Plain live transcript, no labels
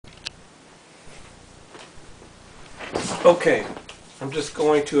Okay, I'm just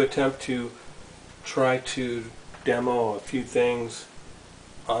going to attempt to try to demo a few things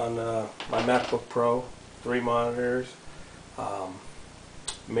on my MacBook Pro, 3 monitors,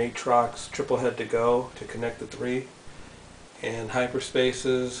 Matrox TripleHead2Go to connect the 3, and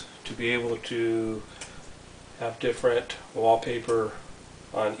Hyperspaces to be able to have different wallpaper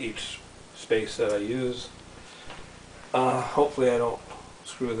on each space that I use. Hopefully I don't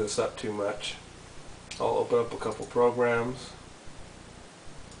screw this up too much. I'll open up a couple programs.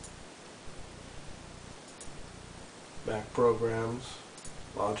 Mac programs,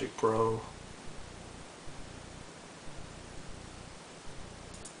 Logic Pro.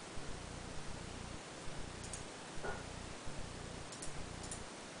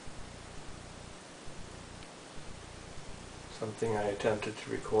 Something I attempted to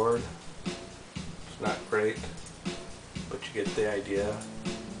record. It's not great, but you get the idea.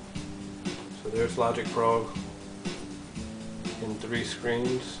 So there's Logic Pro in 3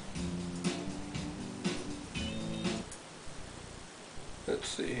 screens. Let's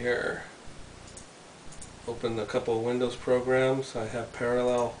see here. Open a couple of Windows programs. I have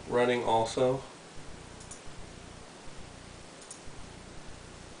Parallel running also.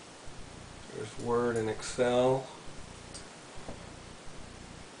 There's Word and Excel.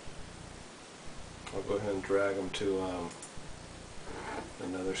 I'll go ahead and drag them to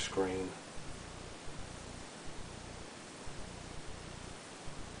another screen.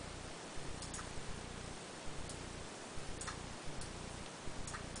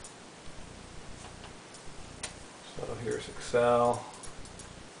 So here's Excel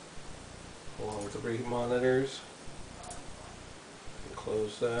along with the 3 monitors.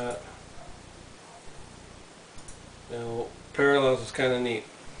 Close that. Now Parallels is kind of neat.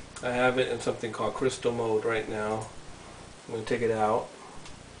 I have it in something called crystal mode right now. I'm going to take it out.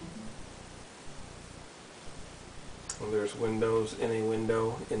 And there's Windows in a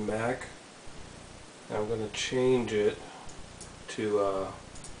window in Mac. Now I'm going to change it to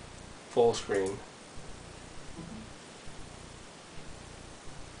full screen.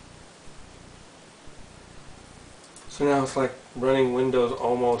 So now it's like running Windows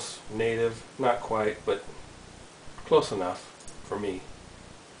almost native, not quite, but close enough for me.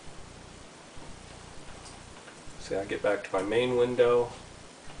 See, I get back to my main window,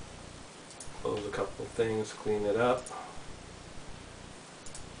 close a couple of things, clean it up,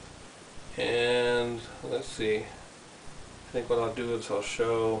 and let's see, I think what I'll do is I'll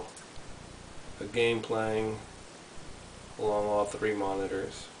show a game playing along all 3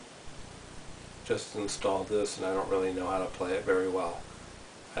 monitors. Just installed this and I don't really know how to play it very well.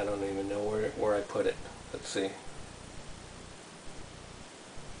 I don't even know where I put it. Let's see.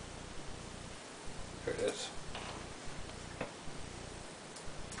 There it is.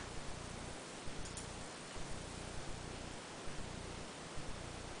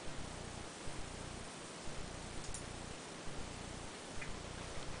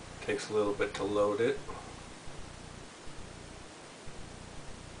 Takes a little bit to load it.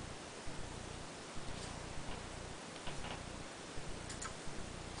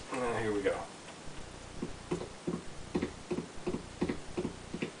 Here we go.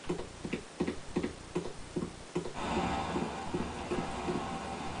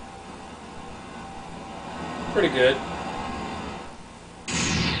 Pretty good.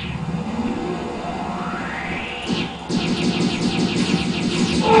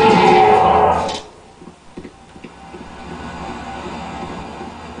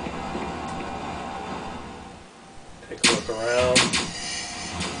 Take a look around.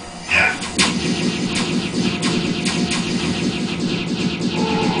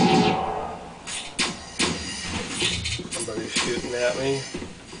 Somebody's shooting at me.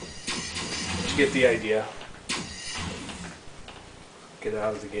 You get the idea. Get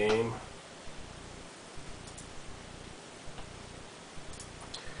out of the game.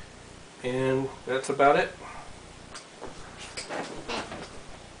 And that's about it.